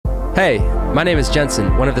Hey, my name is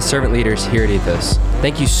Jensen, one of the servant leaders here at Ethos.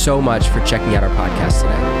 Thank you so much for checking out our podcast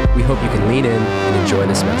today. We hope you can lean in and enjoy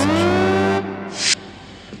this message.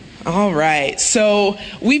 All right, so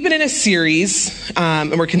we've been in a series,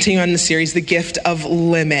 and we're continuing on the series, The Gift of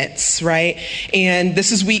Limits, right? And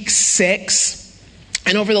this is week 6.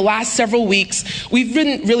 And over the last several weeks, we've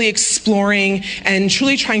been really exploring and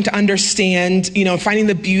truly trying to understand, finding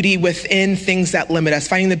the beauty within things that limit us,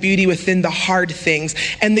 finding the beauty within the hard things,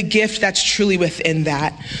 and the gift that's truly within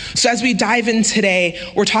that. So as we dive in today,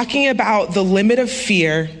 we're talking about the limit of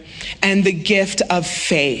fear and the gift of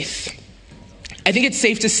faith. I think it's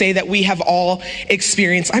safe to say that we have all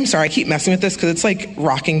experienced, I'm sorry, I keep messing with this because it's like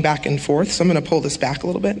rocking back and forth. So I'm going to pull this back a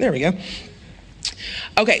little bit. There we go.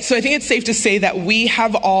 Okay, so I think it's safe to say that we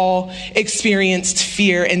have all experienced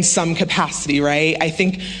fear in some capacity, right? I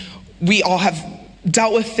think we all have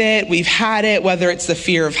dealt with it. We've had it, whether it's the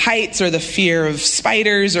fear of heights or the fear of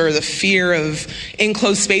spiders or the fear of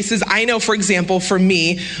enclosed spaces. I know, for example, for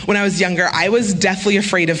me, when I was younger, I was deathly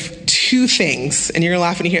afraid of 2 things. And you're gonna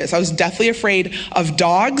laugh when you hear this. I was deathly afraid of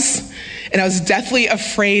dogs, and I was deathly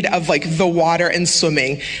afraid of the water and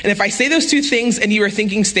swimming. And if I say those 2 things and you are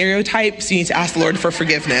thinking stereotypes, you need to ask the Lord for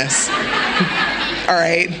forgiveness. All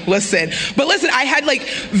right, listen. But listen, I had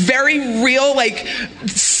very real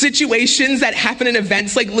situations that happen in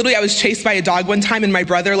events. Literally I was chased by a dog one time and my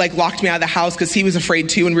brother locked me out of the house because he was afraid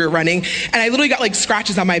too and we were running. And I literally got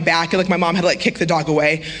scratches on my back and my mom had to kick the dog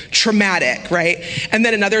away. Traumatic, right? And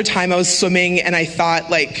then another time I was swimming and I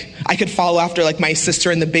thought I could follow after my sister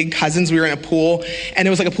and the big cousins. We were in a pool and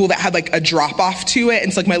it was a pool that had a drop off to it.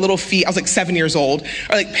 And so my little feet, I was 7 years old,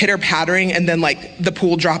 are pitter pattering, and then the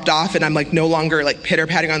pool dropped off and I'm no longer pitter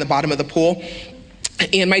pattering on the bottom of the pool.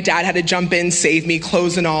 And my dad had to jump in, save me,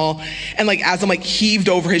 clothes and all. And as I'm heaved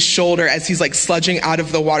over his shoulder as he's sludging out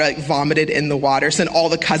of the water, vomited in the water. So then all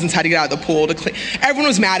the cousins had to get out of the pool to clean. Everyone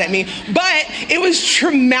was mad at me, but it was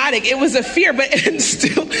traumatic. It was a fear, but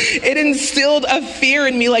it instilled a fear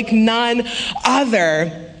in me like none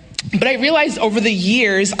other. But I realized over the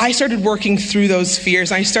years, I started working through those fears.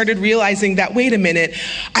 I started realizing that, wait a minute,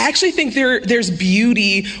 I actually think there's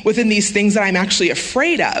beauty within these things that I'm actually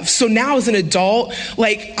afraid of. So now as an adult,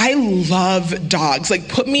 I love dogs.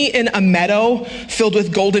 Put me in a meadow filled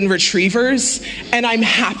with golden retrievers and I'm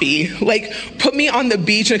happy. Put me on the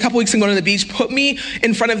beach, and a couple weeks ago on the beach, put me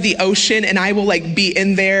in front of the ocean and I will be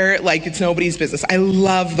in there it's nobody's business. I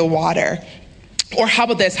love the water. Or how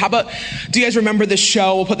about this? Do you guys remember the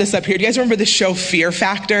show? We'll put this up here. Do you guys remember the show Fear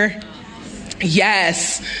Factor?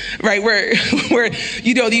 Yes, right, where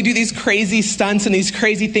you do these crazy stunts and these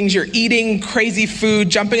crazy things. You're eating crazy food,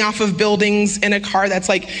 jumping off of buildings in a car that's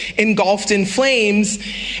engulfed in flames.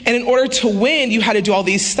 And in order to win, you had to do all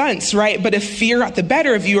these stunts, right? But if fear got the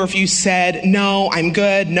better of you, or if you said, no, I'm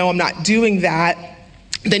good, no, I'm not doing that,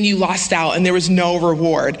 then you lost out and there was no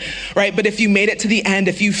reward, right? But if you made it to the end,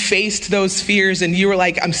 if you faced those fears and you were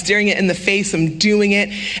I'm staring it in the face, I'm doing it,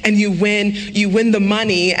 and you win the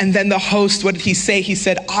money. And then the host, what did he say? He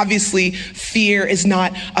said, obviously fear is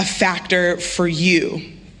not a factor for you.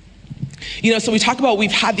 So we talk about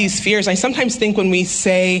we've had these fears. I sometimes think when we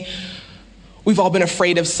say we've all been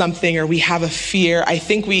afraid of something or we have a fear, I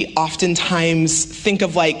think we oftentimes think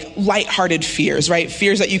of lighthearted fears, right?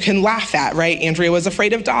 Fears that you can laugh at, right? Andrea was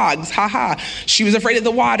afraid of dogs, haha. She was afraid of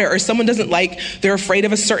the water, or someone they're afraid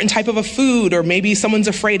of a certain type of a food, or maybe someone's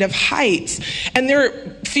afraid of heights. And there are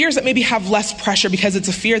fears that maybe have less pressure because it's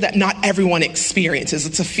a fear that not everyone experiences.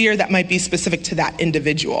 It's a fear that might be specific to that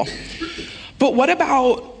individual. But what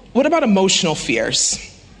about emotional fears?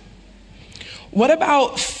 What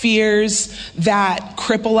about fears that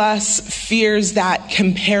cripple us, fears that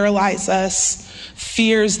can paralyze us,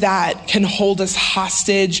 fears that can hold us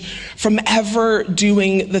hostage from ever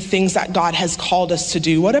doing the things that God has called us to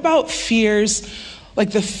do? What about fears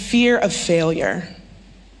like the fear of failure?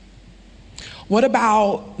 What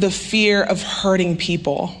about the fear of hurting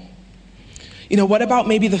people? What about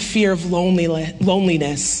maybe the fear of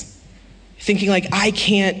loneliness? Thinking I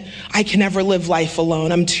can never live life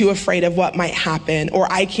alone. I'm too afraid of what might happen,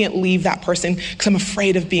 or I can't leave that person because I'm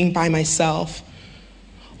afraid of being by myself.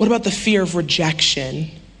 What about the fear of rejection?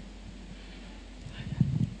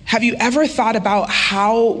 Have you ever thought about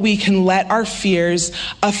how we can let our fears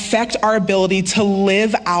affect our ability to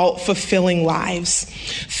live out fulfilling lives?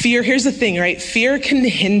 Fear, here's the thing, right? Fear can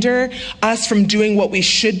hinder us from doing what we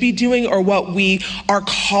should be doing or what we are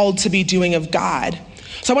called to be doing of God.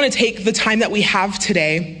 So I want to take the time that we have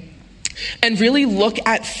today and really look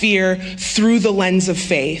at fear through the lens of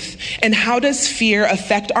faith. And how does fear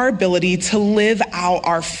affect our ability to live out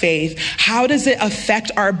our faith? How does it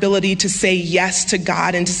affect our ability to say yes to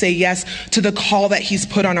God and to say yes to the call that he's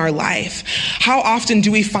put on our life? How often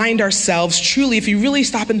do we find ourselves, truly, if you really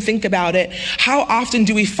stop and think about it, how often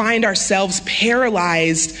do we find ourselves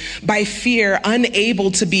paralyzed by fear,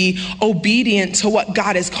 unable to be obedient to what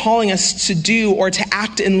God is calling us to do, or to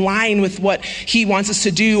act in line with what he wants us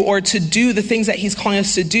to do, or to do the things that he's calling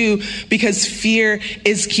us to do, because fear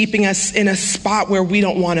is keeping us in a spot where we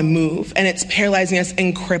don't want to move, and it's paralyzing us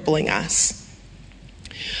and crippling us.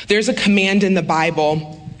 There's a command in the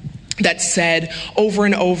Bible that's said over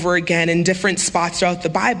and over again in different spots throughout the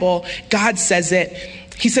Bible. God says it.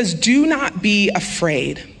 He says, do not be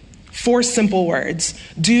afraid. 4 simple words.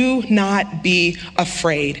 Do not be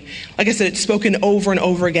afraid. Like I said, it's spoken over and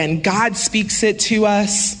over again. God speaks it to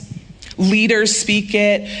us. Leaders speak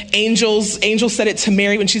it. Angels said it to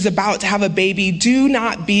Mary when she's about to have a baby. Do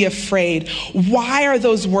not be afraid. Why are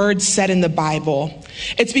those words said in the Bible?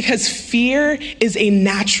 It's because fear is a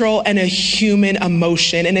natural and a human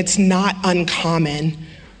emotion, and it's not uncommon.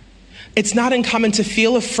 It's not uncommon to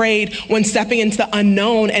feel afraid when stepping into the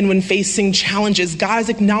unknown and when facing challenges. God is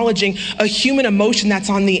acknowledging a human emotion that's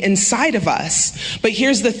on the inside of us. But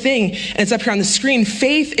here's the thing, and it's up here on the screen.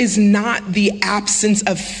 Faith is not the absence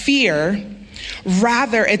of fear.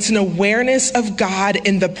 Rather, it's an awareness of God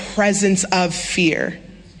in the presence of fear.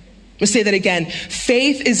 Let me say that again.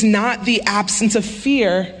 Faith is not the absence of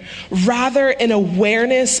fear. Rather, an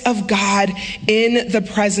awareness of God in the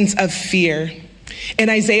presence of fear. In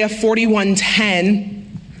Isaiah 41:10,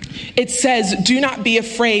 it says, do not be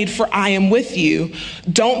afraid, for I am with you.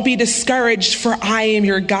 Don't be discouraged, for I am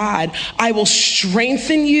your God. I will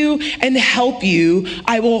strengthen you and help you.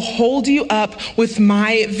 I will hold you up with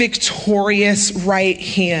my victorious right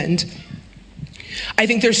hand. I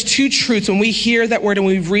think there's 2 truths when we hear that word and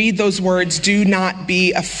we read those words, do not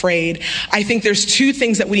be afraid. I think there's 2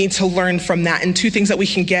 things that we need to learn from that, and 2 things that we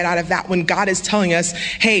can get out of that when God is telling us,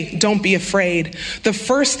 hey, don't be afraid. The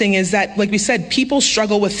first thing is that, like we said, people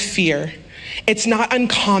struggle with fear. It's not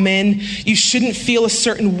uncommon. You shouldn't feel a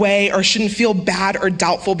certain way or shouldn't feel bad or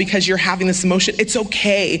doubtful because you're having this emotion. It's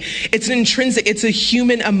okay. It's an intrinsic, it's a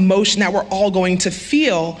human emotion that we're all going to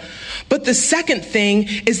feel. But the second thing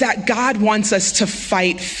is that God wants us to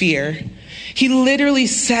fight fear. He literally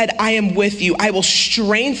said, I am with you. I will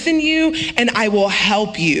strengthen you and I will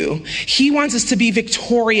help you. He wants us to be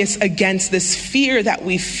victorious against this fear that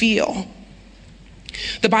we feel.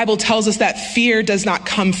 The Bible tells us that fear does not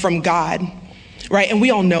come from God, right? And we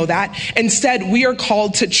all know that. Instead, we are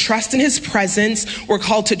called to trust in his presence. We're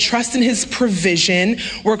called to trust in his provision.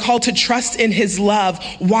 We're called to trust in his love.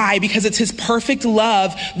 Why? Because it's his perfect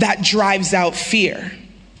love that drives out fear.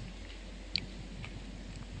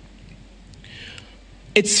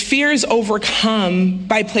 Its fear is overcome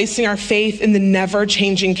by placing our faith in the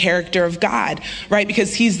never-changing character of God, right?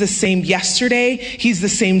 Because he's the same yesterday, he's the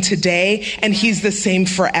same today, and he's the same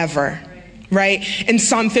forever, right? In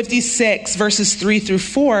Psalm 56, verses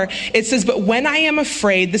 3-4, it says, but when I am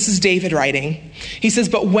afraid, this is David writing, he says,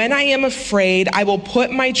 but when I am afraid, I will put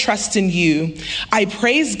my trust in you. I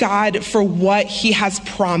praise God for what he has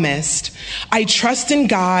promised. I trust in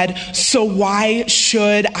God, so why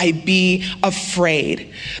should I be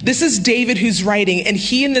afraid? This is David who's writing, and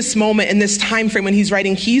he in this moment, in this time frame when he's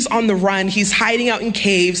writing, he's on the run, he's hiding out in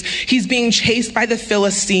caves, he's being chased by the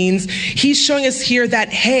Philistines. He's showing us here that,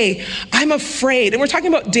 hey, I'm afraid. And we're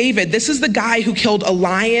talking about David. This is the guy who killed a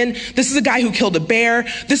lion. This is a guy who killed a bear.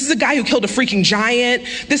 This is a guy who killed a freaking giant.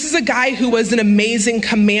 This is a guy who was an amazing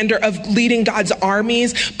commander of leading God's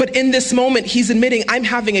armies. But in this moment, he's admitting, I'm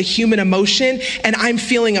having a human emotion and I'm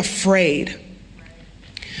feeling afraid.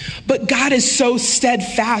 But God is so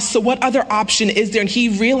steadfast. So what other option is there? And he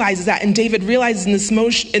realizes that. And David realizes in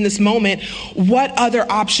this moment, what other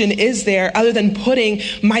option is there other than putting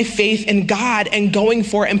my faith in God and going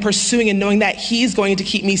for it and pursuing and knowing that he's going to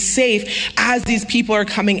keep me safe as these people are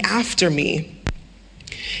coming after me?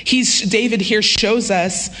 David here shows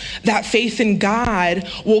us that faith in God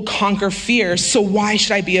will conquer fear. So why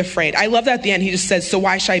should I be afraid? I love that at the end, he just says, so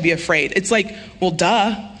why should I be afraid? It's like, well,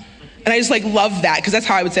 duh. And I just love that, because that's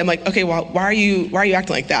how I would say, I'm like, okay, well, why are you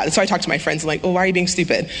acting like that? And so I talk to my friends, I'm like, oh, why are you being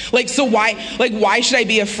stupid? So why should I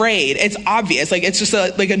be afraid? It's obvious. It's just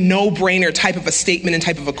a no-brainer type of a statement and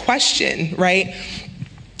type of a question, right?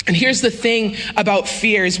 And here's the thing about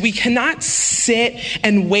fear is we cannot sit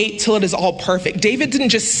and wait till it is all perfect. David didn't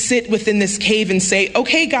just sit within this cave and say,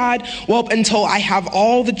 okay, God, well, until I have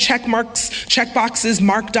all the check boxes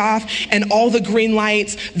marked off and all the green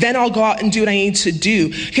lights, then I'll go out and do what I need to do.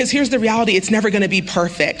 Because here's the reality, it's never going to be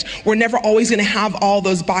perfect. We're never always going to have all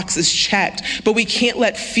those boxes checked, but we can't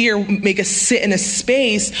let fear make us sit in a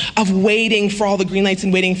space of waiting for all the green lights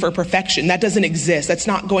and waiting for perfection. That doesn't exist. That's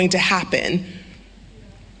not going to happen.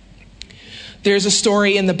 There's a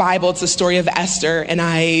story in the Bible, it's the story of Esther, and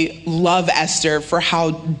I love Esther for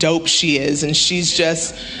how dope she is, and she's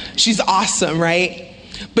awesome, right?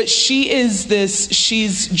 But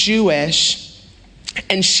she's Jewish,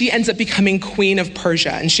 and she ends up becoming queen of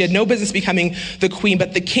Persia, and she had no business becoming the queen,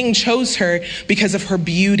 but the king chose her because of her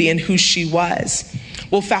beauty and who she was.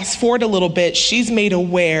 Well, fast forward a little bit, she's made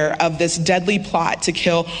aware of this deadly plot to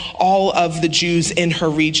kill all of the Jews in her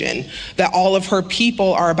region, that all of her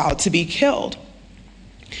people are about to be killed.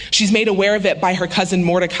 She's made aware of it by her cousin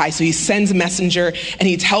Mordecai. So he sends a messenger and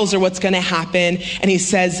he tells her what's going to happen. And he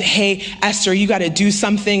says, hey, Esther, you got to do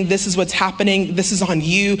something. This is what's happening. This is on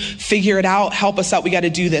you. Figure it out. Help us out. We got to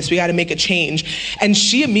do this. We got to make a change. And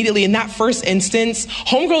she immediately, in that first instance,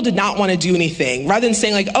 homegirl did not want to do anything. Rather than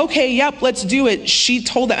saying like, okay, yep, let's do it. She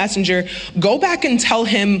told that messenger, go back and tell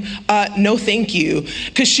him, no, thank you.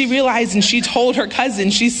 Because she realized, and she told her cousin,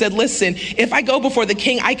 she said, listen, if I go before the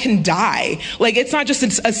king, I can die. Like, it's not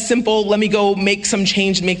just a simple, let me go make some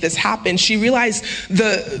change and make this happen. She realized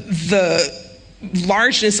the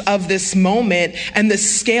largeness of this moment and the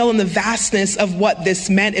scale and the vastness of what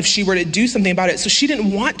this meant if she were to do something about it. So she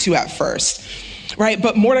didn't want to at first, right?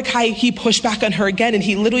 But Mordecai, he pushed back on her again, and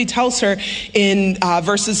he literally tells her in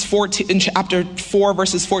in chapter 4,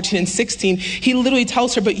 verses 14 and 16, he literally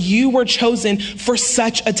tells her, but you were chosen for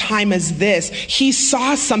such a time as this. He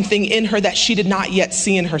saw something in her that she did not yet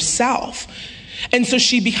see in herself. And so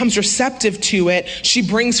she becomes receptive to it. She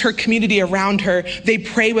brings her community around her. They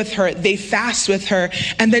pray with her. They fast with her.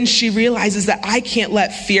 And then she realizes that I can't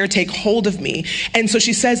let fear take hold of me. And so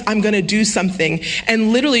she says, I'm going to do something.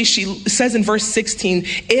 And literally she says in verse 16,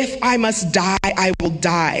 if I must die, I will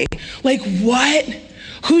die. Like, what?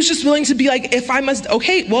 Who's just willing to be like, if I must,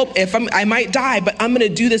 okay, well, I might die, but I'm going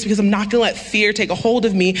to do this because I'm not going to let fear take a hold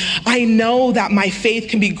of me. I know that my faith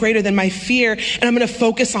can be greater than my fear, and I'm going to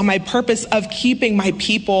focus on my purpose of keeping my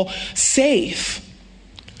people safe.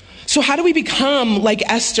 So how do we become like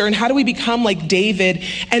Esther, and how do we become like David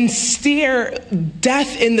and stare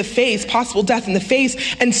death in the face, possible death in the face,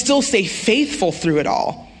 and still stay faithful through it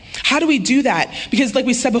all? How do we do that? Because like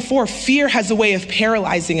we said before, fear has a way of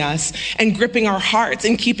paralyzing us and gripping our hearts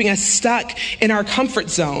and keeping us stuck in our comfort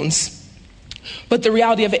zones. But the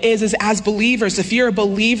reality of it is as believers, if you're a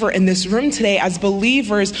believer in this room today, as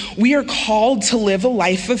believers, we are called to live a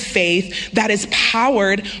life of faith that is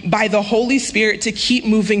powered by the Holy Spirit to keep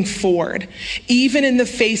moving forward, even in the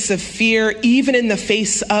face of fear, even in the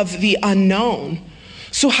face of the unknown.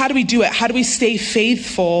 So how do we do it? How do we stay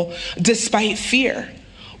faithful despite fear?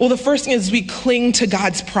 Well, the first thing is we cling to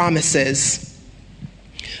God's promises.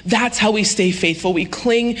 That's how we stay faithful. We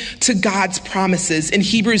cling to God's promises. In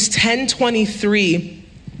Hebrews 10:23,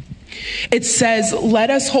 it says, let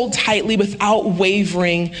us hold tightly without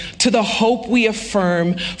wavering to the hope we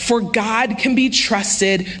affirm, for God can be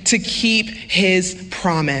trusted to keep his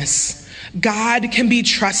promise. God can be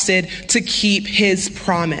trusted to keep his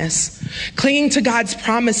promise. Clinging to God's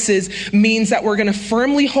promises means that we're going to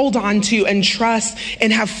firmly hold on to and trust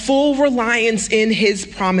and have full reliance in his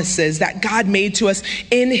promises that God made to us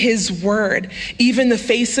in his word, even in the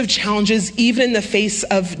face of challenges, even in the face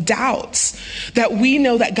of doubts, that we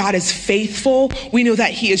know that God is faithful, we know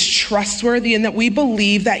that he is trustworthy, and that we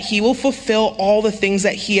believe that he will fulfill all the things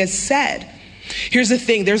that he has said. Here's the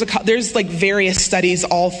thing, there's like various studies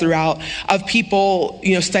all throughout of people,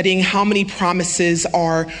 studying how many promises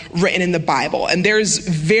are written in the Bible. And there's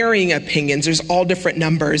varying opinions, there's all different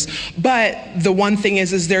numbers. But the one thing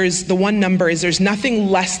is there's nothing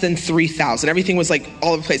less than 3,000. Everything was like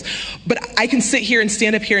all over the place. But I can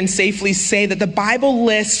stand up here and safely say that the Bible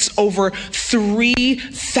lists over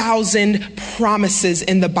 3,000 promises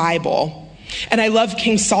in the Bible. And I love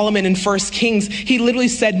King Solomon in 1 Kings. He literally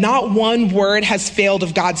said, not one word has failed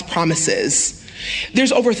of God's promises.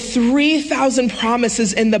 There's over 3,000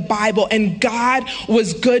 promises in the Bible, and God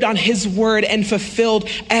was good on his word and fulfilled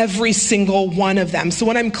every single one of them. So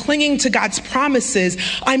when I'm clinging to God's promises,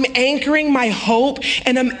 I'm anchoring my hope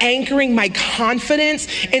and I'm anchoring my confidence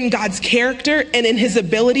in God's character and in his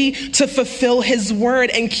ability to fulfill his word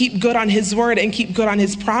and keep good on his word and keep good on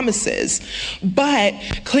his promises. But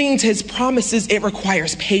clinging to his promises, it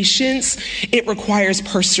requires patience, it requires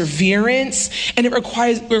perseverance, and it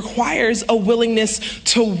requires a willingness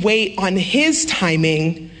to wait on his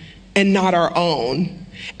timing and not our own.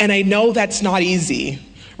 And I know that's not easy,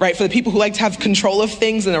 right? For the people who like to have control of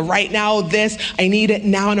things and a right now this, I need it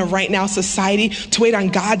now in a right now society, to wait on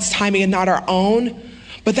God's timing and not our own.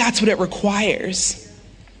 But that's what it requires.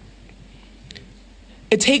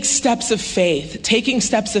 It takes steps of faith. Taking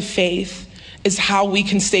steps of faith is how we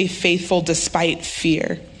can stay faithful despite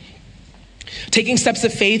fear. Taking steps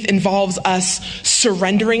of faith involves us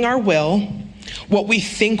surrendering our will, what we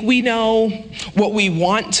think we know, what we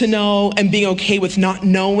want to know, and being okay with not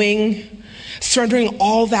knowing, surrendering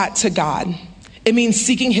all that to God. It means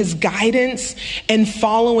seeking his guidance and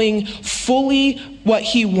following fully what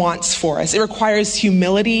he wants for us. It requires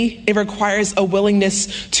humility. It requires a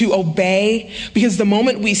willingness to obey, because the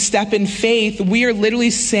moment we step in faith, we are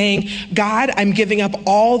literally saying, God, I'm giving up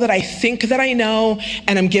all that I think that I know,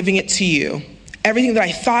 and I'm giving it to you. Everything that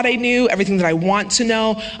I thought I knew, everything that I want to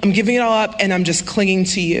know, I'm giving it all up and I'm just clinging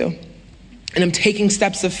to you. And I'm taking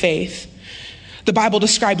steps of faith. The Bible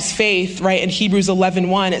describes faith, right? In Hebrews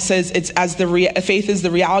 11:1, it says faith is the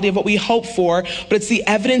reality of what we hope for, but it's the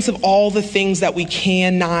evidence of all the things that we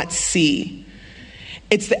cannot see.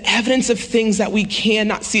 It's the evidence of things that we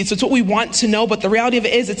cannot see. So it's what we want to know, but the reality of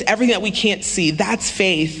it is it's everything that we can't see. That's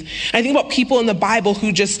faith. And I think about people in the Bible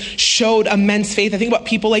who just showed immense faith. I think about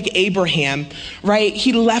people like Abraham, right?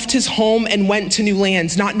 He left his home and went to new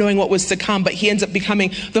lands, not knowing what was to come, but he ends up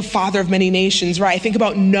becoming the father of many nations, right? I think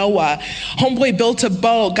about Noah. Homeboy built a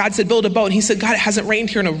boat. God said, build a boat. And he said, God, it hasn't rained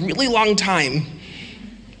here in a really long time,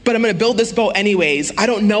 but I'm going to build this boat anyways. I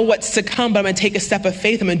don't know what's to come, but I'm going to take a step of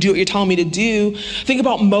faith. I'm going to do what you're telling me to do. Think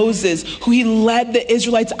about Moses, who he led the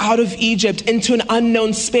Israelites out of Egypt into an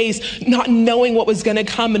unknown space, not knowing what was going to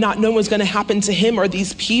come and not knowing what was going to happen to him or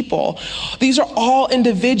these people. These are all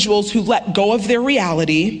individuals who let go of their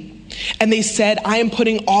reality. And they said, I am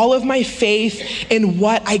putting all of my faith in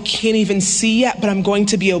what I can't even see yet, but I'm going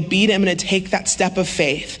to be obedient. I'm going to take that step of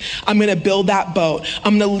faith. I'm going to build that boat.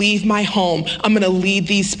 I'm going to leave my home. I'm going to lead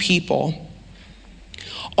these people.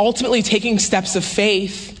 Ultimately, taking steps of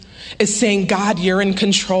faith is saying, God, you're in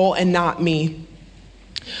control and not me.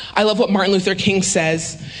 I love what Martin Luther King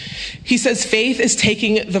says. He says, faith is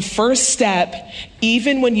taking the first step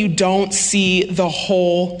even when you don't see the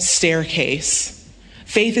whole staircase.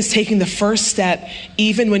 Faith is taking the first step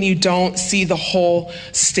even when you don't see the whole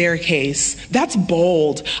staircase. That's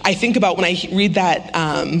bold. I think about when I read that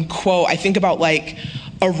quote, I think about like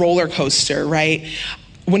a roller coaster, right?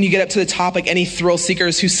 When you get up to the top, like any thrill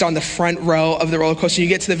seekers who sit on the front row of the roller coaster, you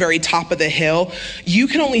get to the very top of the hill, you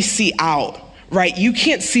can only see out. Right? You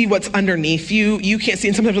can't see what's underneath you. You can't see.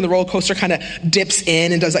 And sometimes when the roller coaster kind of dips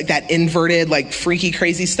in and does like that inverted, like freaky,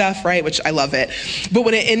 crazy stuff, right? Which I love it. But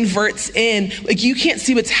when it inverts in, like you can't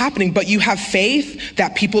see what's happening, but you have faith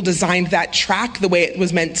that people designed that track the way it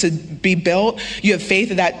was meant to be built. You have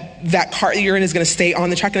faith that cart that you're in is going to stay on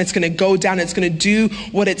the track and it's going to go down. And it's going to do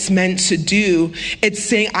what it's meant to do. It's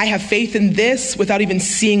saying, I have faith in this without even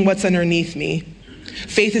seeing what's underneath me.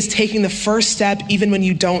 Faith is taking the first step even when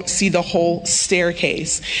you don't see the whole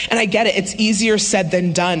staircase. And I get it, it's easier said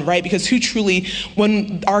than done, right? Because who truly,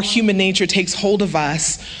 when our human nature takes hold of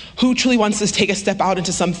us, who truly wants to take a step out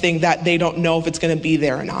into something that they don't know if it's going to be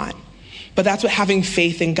there or not? But that's what having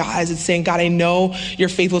faith in God is. It's saying, God, I know you're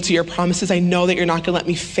faithful to your promises. I know that you're not going to let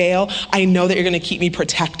me fail. I know that you're going to keep me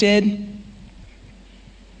protected.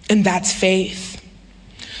 And that's faith.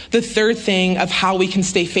 The third thing of how we can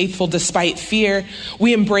stay faithful despite fear,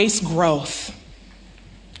 we embrace growth.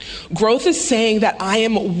 Growth is saying that I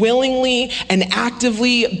am willingly and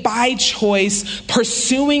actively, by choice,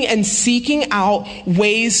 pursuing and seeking out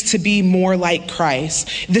ways to be more like Christ.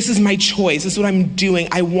 This is my choice. This is what I'm doing.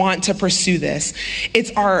 I want to pursue this.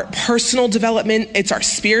 It's our personal development. It's our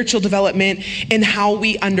spiritual development in how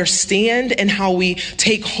we understand and how we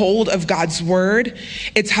take hold of God's word.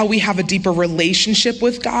 It's how we have a deeper relationship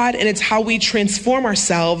with God, and it's how we transform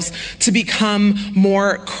ourselves to become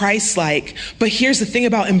more Christ-like. But here's the thing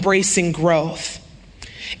about embracing growth.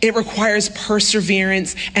 It requires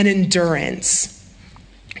perseverance and endurance.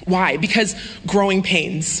 Why? Because growing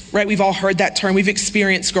pains, right? We've all heard that term. We've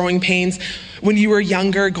experienced growing pains. When you were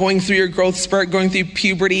younger, going through your growth spurt, going through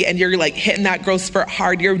puberty, and you're like hitting that growth spurt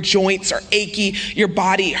hard, your joints are achy, your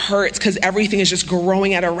body hurts because everything is just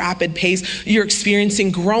growing at a rapid pace. You're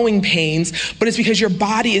experiencing growing pains, but it's because your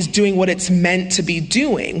body is doing what it's meant to be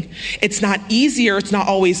doing. It's not easier, it's not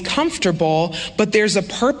always comfortable, but there's a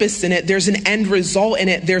purpose in it, there's an end result in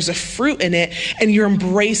it, there's a fruit in it, and you're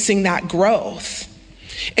embracing that growth.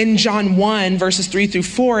 In John 1, verses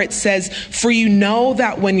 3-4, it says, "For you know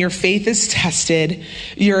that when your faith is tested,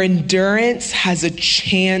 your endurance has a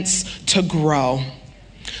chance to grow.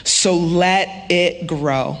 So let it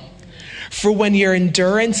grow. For when your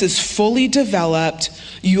endurance is fully developed,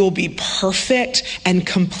 you will be perfect and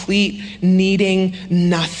complete, needing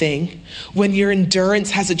nothing." When your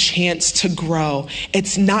endurance has a chance to grow,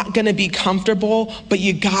 it's not going to be comfortable, but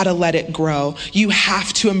you got to let it grow. You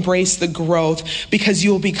have to embrace the growth because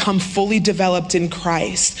you will become fully developed in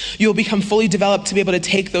Christ. You'll become fully developed to be able to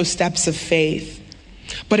take those steps of faith.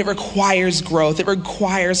 But it requires growth. It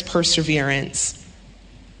requires perseverance.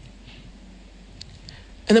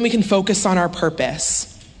 And then we can focus on our purpose.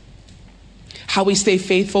 How we stay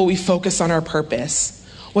faithful, we focus on our purpose.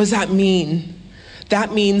 What does that mean?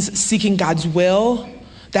 That means seeking God's will.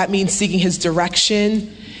 That means seeking his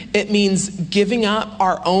direction. It means giving up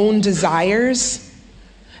our own desires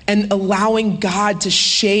and allowing God to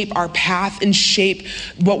shape our path and shape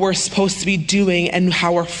what we're supposed to be doing and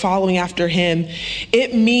how we're following after him.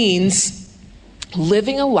 It means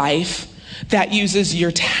living a life that uses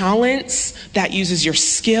your talents, that uses your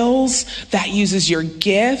skills, that uses your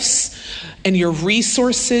gifts and your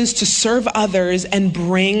resources to serve others and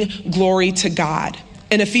bring glory to God.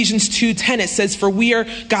 In Ephesians 2:10, it says, "For we are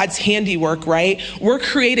God's handiwork," right? We're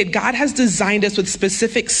created. God has designed us with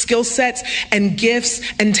specific skill sets and gifts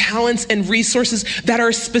and talents and resources that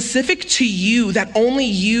are specific to you, that only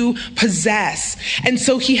you possess. And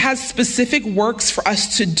so he has specific works for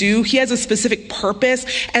us to do. He has a specific purpose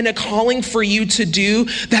and a calling for you to do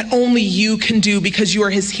that only you can do because you are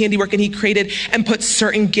his handiwork and he created and put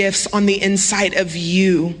certain gifts on the inside of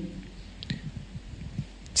you.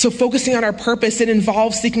 So focusing on our purpose, it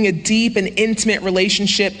involves seeking a deep and intimate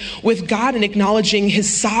relationship with God and acknowledging his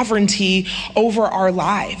sovereignty over our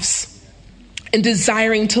lives and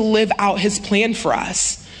desiring to live out his plan for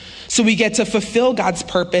us. So we get to fulfill God's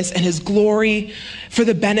purpose and his glory for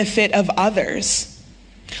the benefit of others.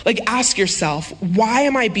 Like, ask yourself, why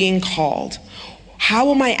am I being called? How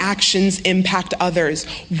will my actions impact others?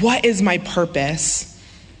 What is my purpose?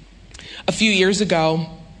 A few years ago,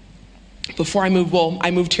 before I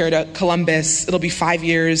moved here to Columbus. It'll be 5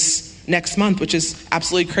 years next month, which is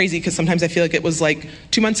absolutely crazy because sometimes I feel like it was like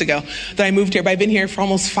 2 months ago that I moved here, but I've been here for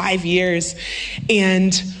almost 5 years.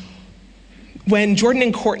 And when Jordan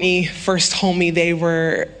and Courtney first told me they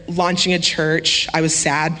were launching a church, I was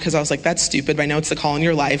sad because I was like, that's stupid, but I know it's the call in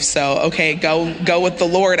your life. So, okay, go with the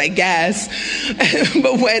Lord, I guess.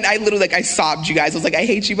 But when I sobbed, you guys. I was like, I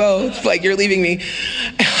hate you both. Like, you're leaving me.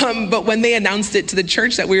 But when they announced it to the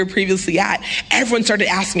church that we were previously at, everyone started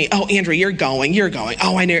asking me, oh, Andrea, you're going.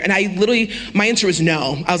 Oh, I know. And my answer was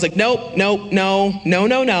no. I was like, nope,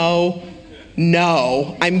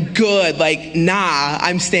 no, I'm good. Like, nah,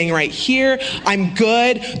 I'm staying right here. I'm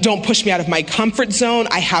good. Don't push me out of my comfort zone.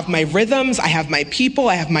 I have my rhythms. I have my people.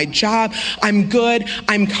 I have my job. I'm good.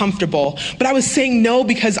 I'm comfortable. But I was saying no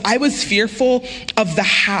because I was fearful of the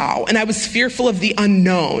how, and I was fearful of the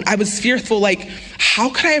unknown. I was fearful, like, how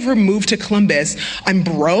could I ever move to Columbus? I'm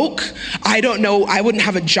broke. I don't know. I wouldn't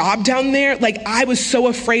have a job down there. Like, I was so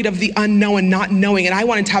afraid of the unknown and not knowing, and I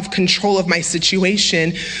wanted to have control of my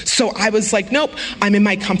situation. So I was like, nope, I'm in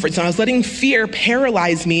my comfort zone. I was letting fear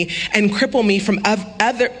paralyze me and cripple me from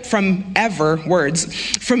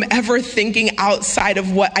ever thinking outside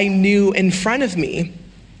of what I knew in front of me.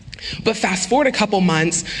 But fast forward a couple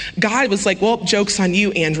months, God was like, well, joke's on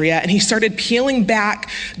you, Andrea. And he started peeling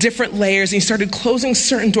back different layers. And he started closing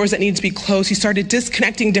certain doors that needed to be closed. He started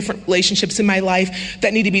disconnecting different relationships in my life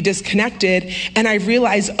that need to be disconnected. And I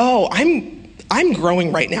realized, oh, I'm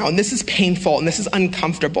growing right now, and this is painful, and this is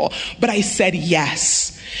uncomfortable. But I said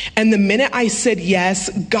yes. And the minute I said yes,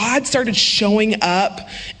 God started showing up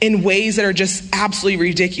in ways that are just absolutely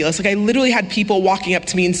ridiculous. Like, I literally had people walking up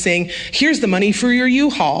to me and saying, here's the money for your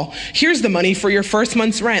U-Haul. Here's the money for your first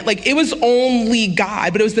month's rent. Like, it was only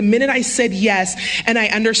God, but it was the minute I said yes, and I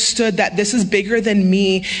understood that this is bigger than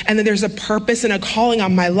me, and that there's a purpose and a calling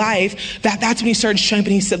on my life, that's when he started showing up,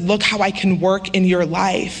 and he said, look how I can work in your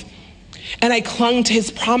life. And I clung to his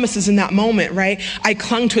promises in that moment, right? I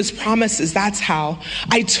clung to his promises. That's how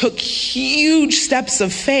I took huge steps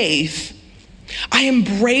of faith I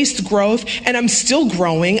embraced growth, and I'm still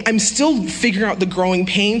growing. I'm still figuring out the growing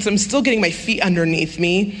pains. I'm still getting my feet underneath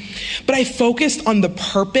me. But I focused on the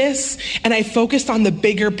purpose, and I focused on the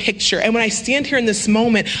bigger picture. And when I stand here in this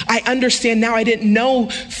moment, I understand now I didn't know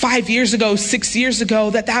 5 years ago, 6 years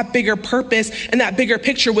ago, that bigger purpose and that bigger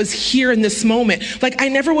picture was here in this moment. Like, I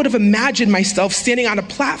never would have imagined myself standing on a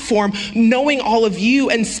platform, knowing all of you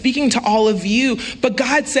and speaking to all of you. But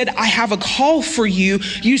God said, I have a call for you.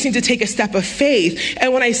 You just need to take a step of faith.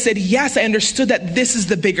 And when I said yes, I understood that this is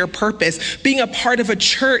the bigger purpose. Being a part of a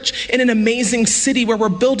church in an amazing city where we're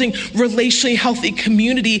building relationally healthy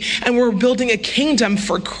community and we're building a kingdom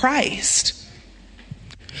for Christ.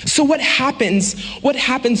 So what happens? What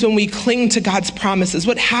happens when we cling to God's promises?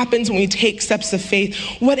 What happens when we take steps of faith?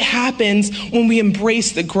 What happens when we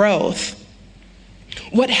embrace the growth?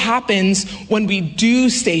 What happens when we do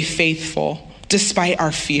stay faithful despite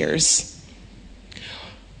our fears?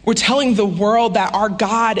 We're telling the world that our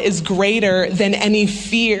God is greater than any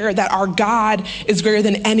fear, that our God is greater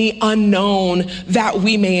than any unknown that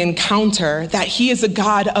we may encounter, that he is a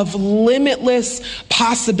God of limitless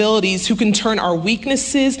possibilities who can turn our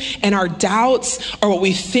weaknesses and our doubts or what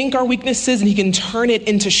we think are weaknesses, and he can turn it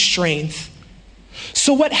into strength.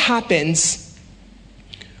 So what happens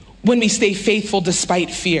when we stay faithful despite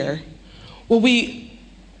fear? Well, we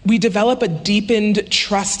develop a deepened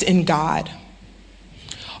trust in God.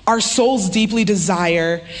 Our souls deeply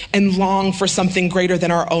desire and long for something greater than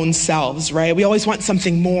our own selves, right? We always want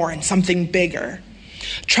something more and something bigger.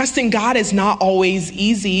 Trusting God is not always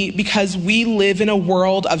easy because we live in a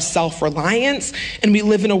world of self-reliance, and we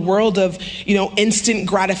live in a world of, instant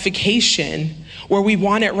gratification where we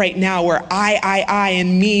want it right now, where I,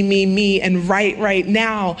 and me, and right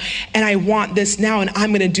now. And I want this now, and I'm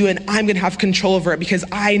going to do it, and I'm going to have control over it because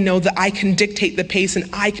I know that I can dictate the pace and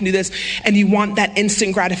I can do this. And you want that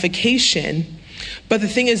instant gratification. But the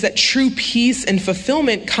thing is that true peace and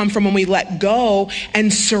fulfillment come from when we let go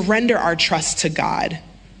and surrender our trust to God.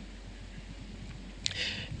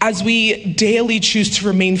 As we daily choose to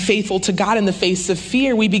remain faithful to God in the face of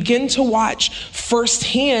fear, we begin to watch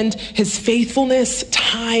firsthand his faithfulness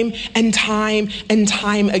time and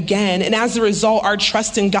time again. And as a result, our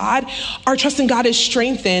trust in God is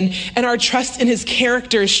strengthened, and our trust in his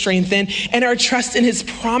character is strengthened, and our trust in his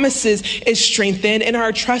promises is strengthened, and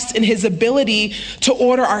our trust in his ability to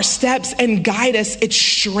order our steps and guide us, it's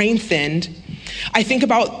strengthened. I think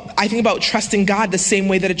about trusting God the same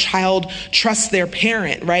way that a child trusts their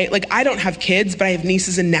parent, right? Like, I don't have kids, but I have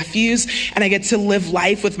nieces and nephews, and I get to live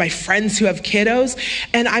life with my friends who have kiddos.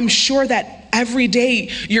 And I'm sure that every day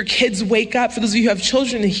your kids wake up, for those of you who have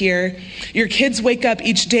children here, your kids wake up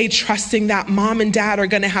each day trusting that mom and dad are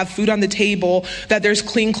going to have food on the table, that there's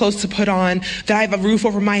clean clothes to put on, that I have a roof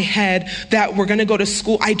over my head, that we're going to go to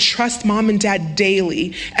school. I trust mom and dad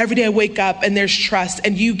daily. Every day I wake up and there's trust,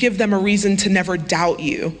 and you give them a reason to never doubt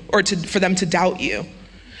you, or for them to doubt you.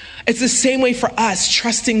 It's the same way for us,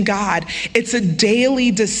 trusting God. It's a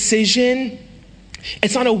daily decision.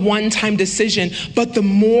 It's not a one-time decision, but the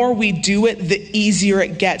more we do it, the easier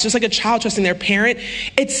it gets. Just like a child trusting their parent,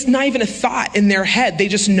 it's not even a thought in their head. They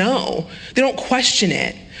just know. They don't question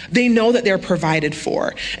it. They know that they're provided for.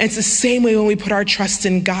 And it's the same way when we put our trust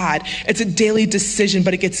in God. It's a daily decision,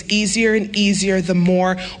 but it gets easier and easier the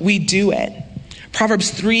more we do it.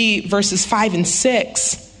 Proverbs 3, verses 5 and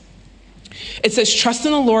 6. It says, trust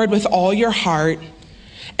in the Lord with all your heart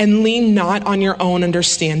and lean not on your own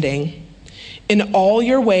understanding. In all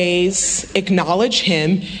your ways, acknowledge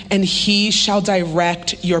him, and he shall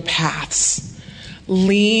direct your paths.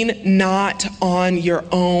 Lean not on your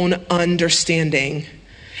own understanding.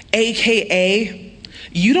 AKA,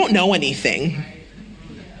 you don't know anything.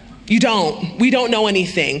 You don't. We don't know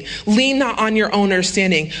anything. Lean not on your own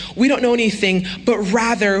understanding. We don't know anything, but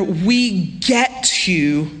rather we get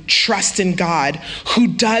to trust in God, who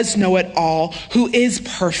does know it all, who is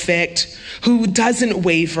perfect, who doesn't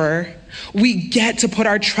waver. We get to put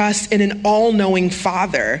our trust in an all-knowing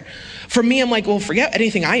Father. For me, I'm like, well, forget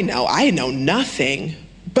anything I know. I know nothing.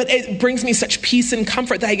 But it brings me such peace and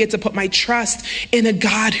comfort that I get to put my trust in a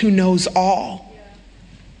God who knows all.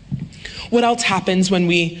 What else happens when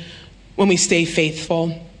we stay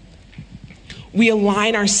faithful? We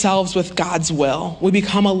align ourselves with God's will. We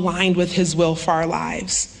become aligned with his will for our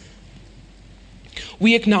lives.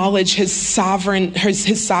 We acknowledge his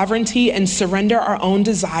sovereignty and surrender our own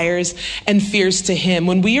desires and fears to him.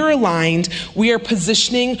 When we are aligned, we are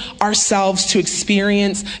positioning ourselves to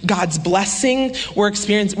experience God's blessing. We're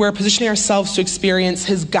positioning ourselves to experience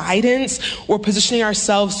his guidance. We're positioning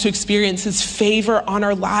ourselves to experience his favor on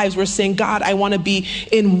our lives. We're saying, God, I want to be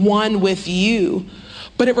in one with you.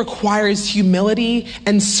 but it requires humility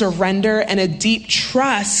and surrender and a deep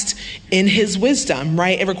trust in his wisdom,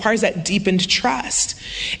 right? It requires that deepened trust.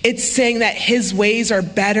 It's saying that his ways are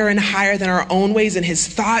better and higher than our own ways, and his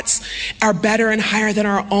thoughts are better and higher than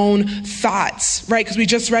our own thoughts, right? Because we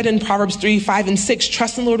just read in Proverbs 3:5-6,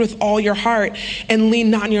 trust in the Lord with all your heart and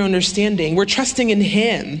lean not on your understanding. We're trusting in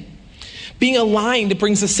him. Being aligned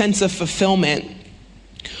brings a sense of fulfillment.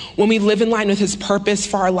 When we live in line with his purpose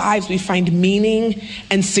for our lives, we find meaning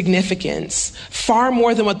and significance, far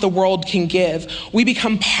more than what the world can give. We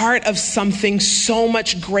become part of something so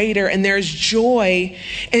much greater, and there's joy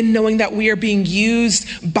in knowing that we are being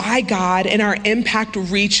used by God and our impact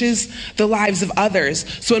reaches the lives of others.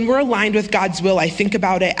 So when we're aligned with God's will, I think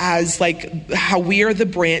about it as like how we are the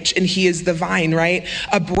branch and he is the vine, right?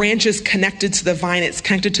 A branch is connected to the vine, it's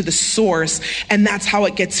connected to the source, and that's how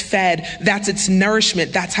it gets fed. That's its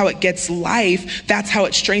nourishment. That's how it gets life. That's how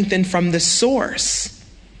it's strengthened from the source.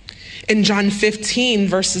 In John 15,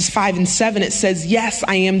 verses 5-7, it says, yes,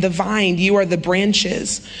 I am the vine, you are the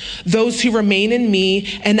branches. Those who remain in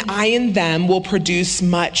me and I in them will produce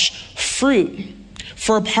much fruit.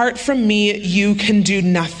 For apart from me, you can do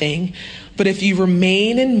nothing. But if you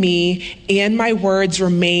remain in me and my words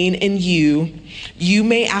remain in you, you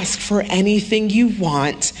may ask for anything you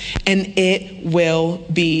want and it will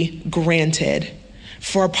be granted.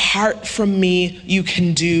 For apart from me, you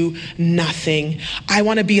can do nothing. I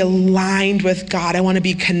want to be aligned with God. I want to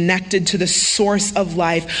be connected to the source of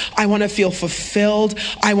life. I want to feel fulfilled.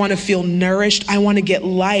 I want to feel nourished. I want to get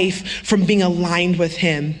life from being aligned with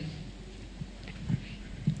him.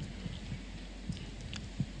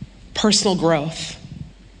 Personal growth.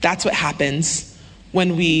 That's what happens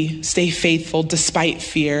when we stay faithful despite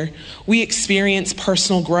fear. We experience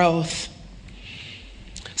personal growth.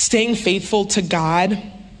 Staying faithful to God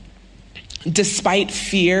despite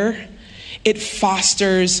fear, it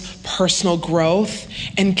fosters personal growth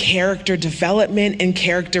and character development and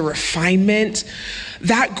character refinement.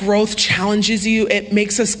 That growth challenges you. It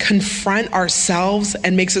makes us confront ourselves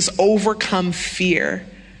and makes us overcome fear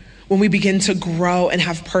when we begin to grow and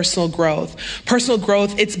have personal growth. Personal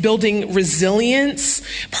growth, it's building resilience,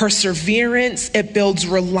 perseverance. It builds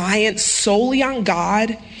reliance solely on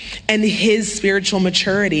God and his spiritual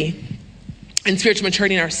maturity and spiritual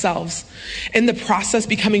maturity in ourselves. In the process,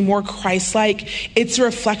 becoming more Christ-like, it's a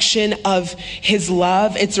reflection of his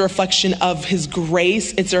love. It's a reflection of his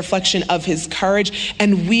grace. It's a reflection of his courage.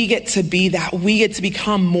 And we get to be that. We get to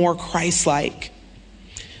become more Christ-like.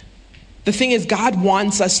 The thing is, God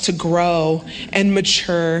wants us to grow and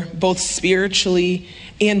mature both spiritually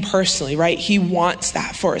and personally, right? He wants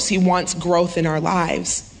that for us. He wants growth in our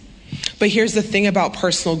lives. But here's the thing about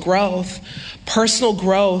personal growth. Personal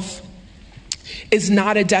growth is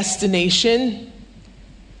not a destination.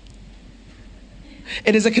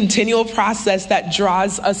 It is a continual process that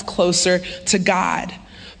draws us closer to God.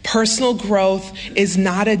 Personal growth is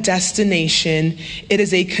not a destination. It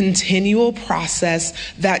is a continual process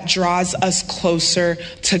that draws us closer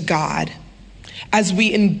to God. As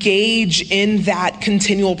we engage in that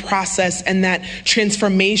continual process and that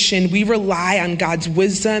transformation, we rely on God's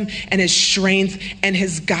wisdom and his strength and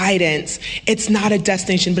his guidance. It's not a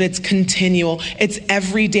destination, but it's continual. It's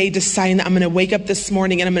every day deciding that I'm going to wake up this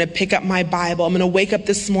morning and I'm going to pick up my Bible. I'm going to wake up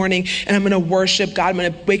this morning and I'm going to worship God. I'm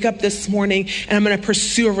going to wake up this morning and I'm going to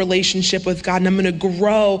pursue a relationship with God. And I'm going to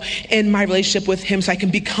grow in my relationship with him so I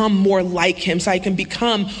can become more like him, so I can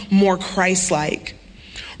become more Christ-like.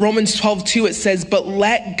 Romans 12:2, it says, but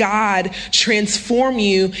let God transform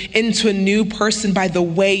you into a new person by the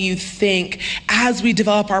way you think. As we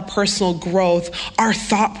develop our personal growth, our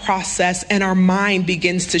thought process and our mind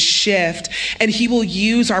begins to shift, and he will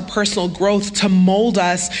use our personal growth to mold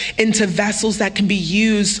us into vessels that can be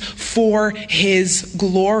used for his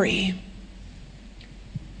glory.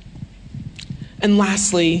 And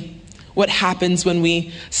lastly, what happens when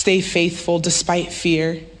we stay faithful despite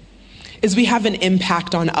fear is we have an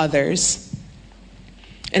impact on others.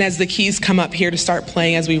 And as the keys come up here to start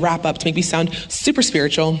playing as we wrap up to make me sound super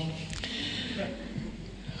spiritual,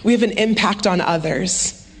 we have an impact on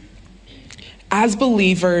others. As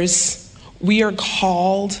believers, we are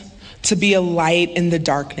called to be a light in the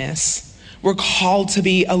darkness. We're called to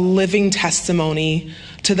be a living testimony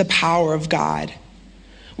to the power of God.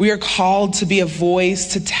 We are called to be a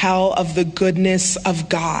voice to tell of the goodness of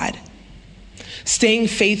God. Staying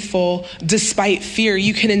faithful despite fear,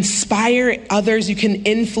 you can inspire others, you can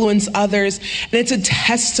influence others, and it's a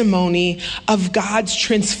testimony of God's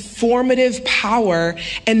transformative power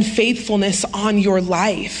and faithfulness on your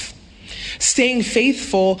life. Staying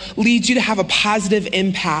faithful leads you to have a positive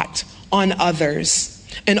impact on others.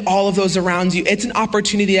 and all of those around you. It's an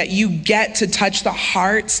opportunity that you get to touch the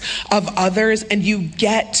hearts of others, and you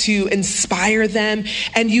get to inspire them,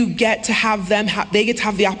 and you get to have them, they get to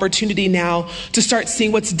have the opportunity now to start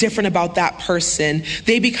seeing what's different about that person.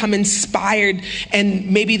 They become inspired,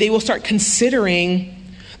 and maybe they will start considering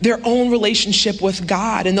their own relationship with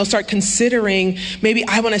God, and they'll start considering, maybe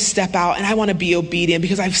I want to step out and I want to be obedient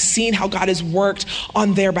because I've seen how God has worked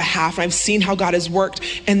on their behalf, and I've seen how God has worked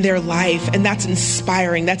in their life, and that's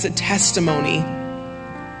inspiring. That's a testimony.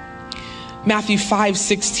 Matthew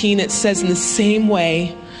 5:16, it says, in the same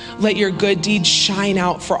way, let your good deeds shine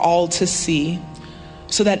out for all to see,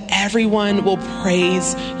 so that everyone will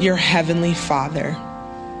praise your heavenly Father.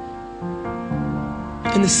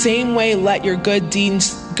 In the same way, let your good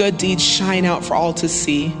deeds shine out for all to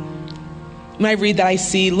see. When I read that, I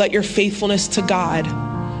see, let your faithfulness to God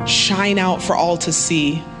shine out for all to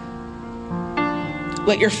see.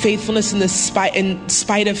 Let your faithfulness in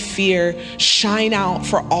spite of fear shine out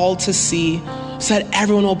for all to see, so that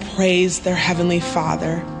everyone will praise their heavenly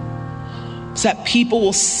Father. So that people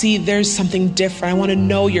will see there's something different. I want to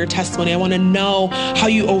know your testimony. I want to know how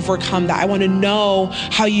you overcome that. I want to know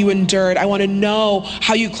how you endured. I want to know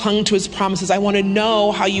how you clung to his promises. I want to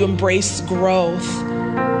know how you embraced growth.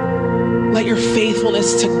 Let your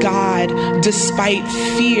faithfulness to God, despite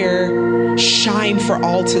fear, shine for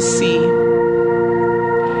all to see.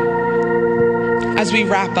 As we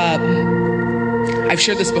wrap up, I've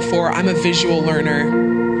shared this before, I'm a visual learner.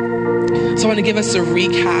 So I want to give us a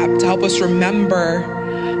recap to help us remember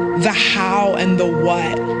the how and the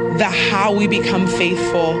what, the how we become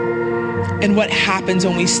faithful and what happens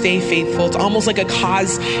when we stay faithful. It's almost like a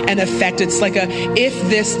cause and effect. It's like a if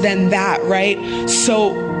this, then that, right?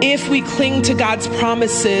 So if we cling to God's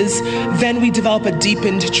promises, then we develop a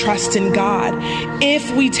deepened trust in God.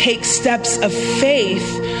 If we take steps of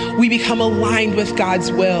faith, we become aligned with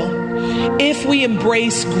God's will. If we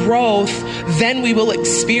embrace growth, then we will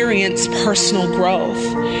experience personal growth.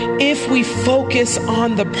 If we focus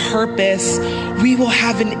on the purpose, we will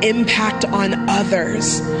have an impact on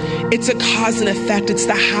others. It's a cause and effect. It's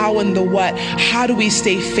the how and the what. How do we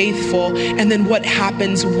stay faithful? And then what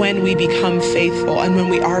happens when we become faithful and when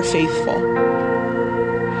we are faithful?